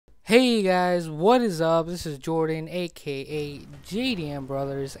Hey guys, what is up? This is Jordan, aka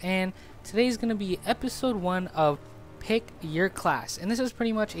JDMBROTHERS, and today's gonna be episode 1 of Pick Your Class. And this is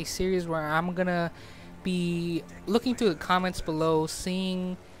pretty much a series where I'm gonna be looking through the comments below,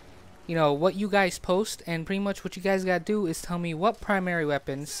 seeing what you guys post, and pretty much what you guys gotta do is tell me what primary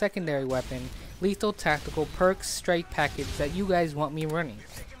weapon, secondary weapon, lethal, tactical, perks, strike package that you guys want me running.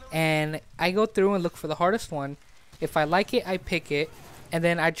 And I go through and look for the hardest one. If I like it, I pick it. And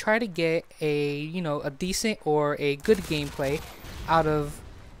then I try to get a decent or a good gameplay out of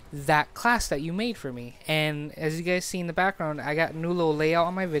that class that you made for me. And as you guys see in the background, I got a new little layout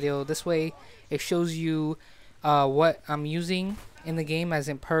on my video. This way it shows you what I'm using in the game, as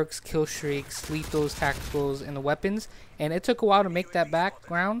in perks, kill streaks, lethals, tacticals, and the weapons. And it took a while to make that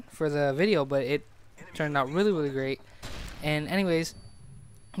background for the video, but it turned out really great. And anyways,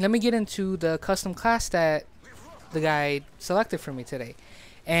 let me get into the custom class that the guy selected for me today.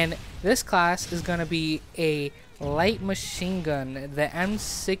 And this class is gonna be a light machine gun, the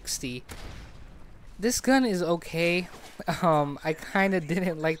M60. This gun is okay. I kind of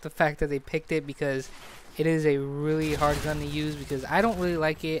didn't like the fact that they picked it because it is a really hard gun to use, because I don't really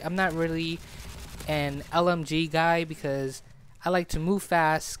like it. I'm not really an LMG guy because I like to move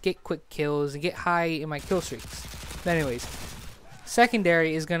fast, get quick kills, and get high in my kill streaks. But anyways,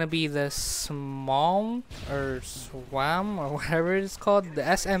 secondary is gonna be the SWAM or whatever it's called, the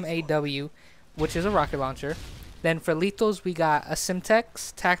SMAW, which is a rocket launcher. Then for lethals, we got a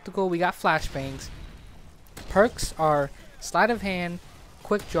Simtex. Tactical, we got flashbangs. Perks are sleight of hand,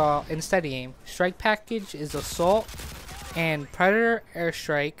 quick draw, and steady aim. Strike package is assault and predator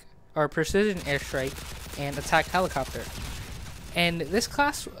airstrike or precision airstrike and attack helicopter. And this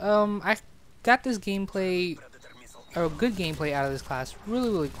class, I got this gameplay, or good gameplay, out of this class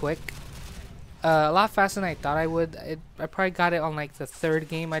really quick, a lot faster than I thought I would. I probably got it on like the third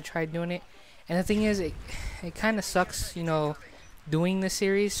game I tried doing it. And the thing is, it kind of sucks doing this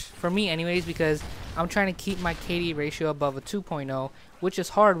series for me anyways, because I'm trying to keep my KD ratio above a 2.0, which is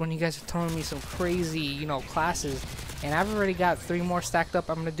hard when you guys are throwing me some crazy classes. And I've already got 3 more stacked up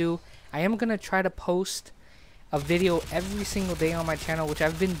I'm gonna do. I am gonna try to post a video every single day on my channel, which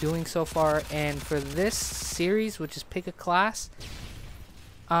I've been doing so far. And for this series, which is pick a class,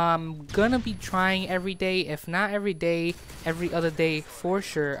 I'm gonna be trying every day, if not every day, every other day for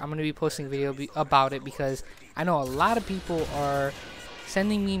sure. I'm gonna be posting a video about it, because I know a lot of people are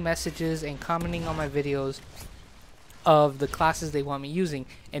sending me messages and commenting on my videos of the classes they want me using.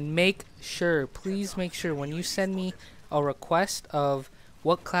 And please make sure when you send me a request of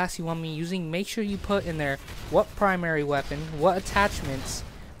what class you want me using, make sure you put in there what primary weapon, what attachments,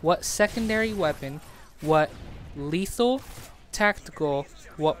 what secondary weapon, what lethal, tactical,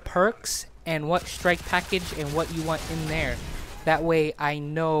 what perks, and what strike package, and what you want in there. That way I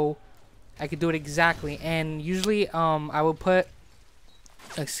know I could do it exactly. And usually I will put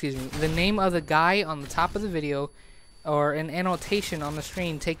the name of the guy on the top of the video, or an annotation on the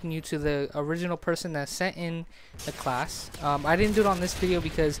screen taking you to the original person that sent in the class. I didn't do it on this video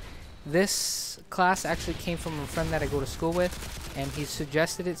because this class actually came from a friend that I go to school with, and he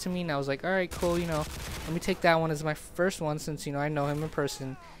suggested it to me, and I was like, alright, cool, let me take that one as my first one, since I know him in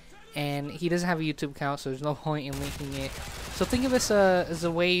person. And he doesn't have a YouTube account, so there's no point in linking it. So think of this as a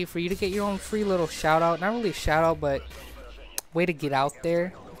way for you to get your own free little shout out. Not really a shout out, but way to get out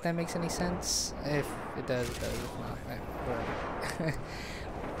there, if that makes any sense. If it does, it does. If not, whatever.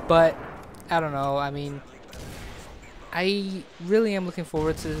 But I don't know, I mean, I really am looking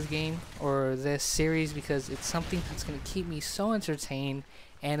forward to this game, or this series, because it's something that's going to keep me so entertained,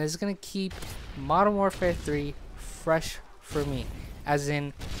 and it's going to keep Modern Warfare 3 fresh for me. As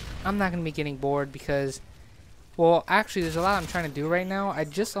in, I'm not going to be getting bored, because, well, actually there's a lot I'm trying to do right now. I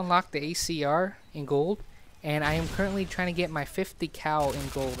just unlocked the ACR in gold, and I am currently trying to get my 50 cal in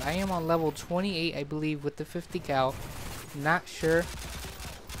gold. I am on level 28, I believe, with the 50 cal. Not sure,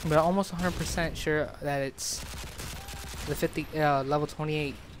 but almost 100% sure that it's the 50 level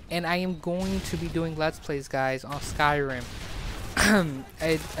 28. And I am going to be doing Let's Plays, guys, on Skyrim.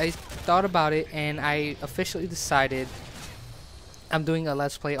 I thought about it, and I officially decided I'm doing a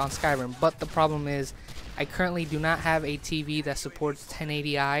Let's Play on Skyrim. But the problem is, I currently do not have a TV that supports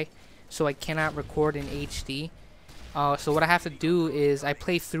 1080i, so I cannot record in HD. So what I have to do is I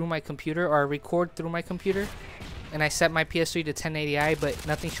play through my computer, or I record through my computer, and I set my PS3 to 1080i, but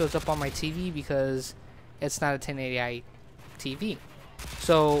nothing shows up on my TV because it's not a 1080i TV.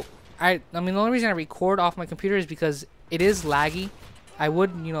 So I mean, the only reason I record off my computer is because it is laggy. I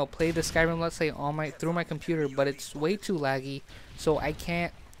would play the Skyrim Let's Play on through my computer, but it's way too laggy, so I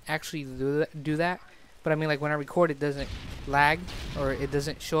can't actually do that. but I mean, like when I record, it doesn't lag, or it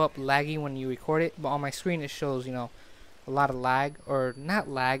doesn't show up laggy when you record it, but on my screen it shows, you know, a lot of lag, or not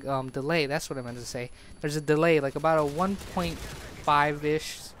lag, delay. That's what I meant to say. There's a delay, like about a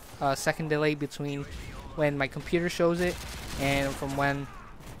 1.5-ish second delay between when my computer shows it and from when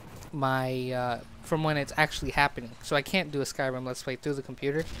it's actually happening. So I can't do a Skyrim Let's Play through the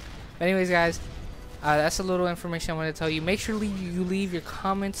computer. But anyways, guys, that's a little information I want to tell you. Make sure you leave your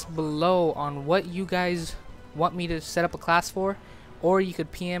comments below on what you guys want me to set up a class for, or you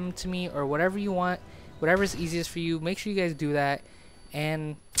could PM to me, or whatever you want, whatever is easiest for you. Make sure you guys do that.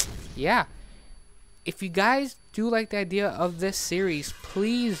 And yeah, if you guys do like the idea of this series,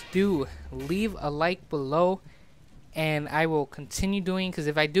 please do leave a like below, and I will continue doing, because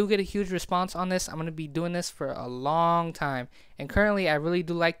if I do get a huge response on this, I'm going to be doing this for a long time. And currently I really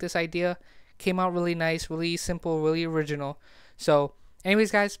do like this idea. Came out really nice, really simple, really original. So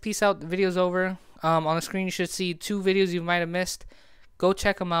anyways, guys, peace out. The video's over. On the screen you should see 2 videos you might have missed. Go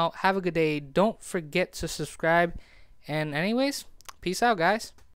check them out. Have a good day. Don't forget to subscribe. And anyways, peace out, guys.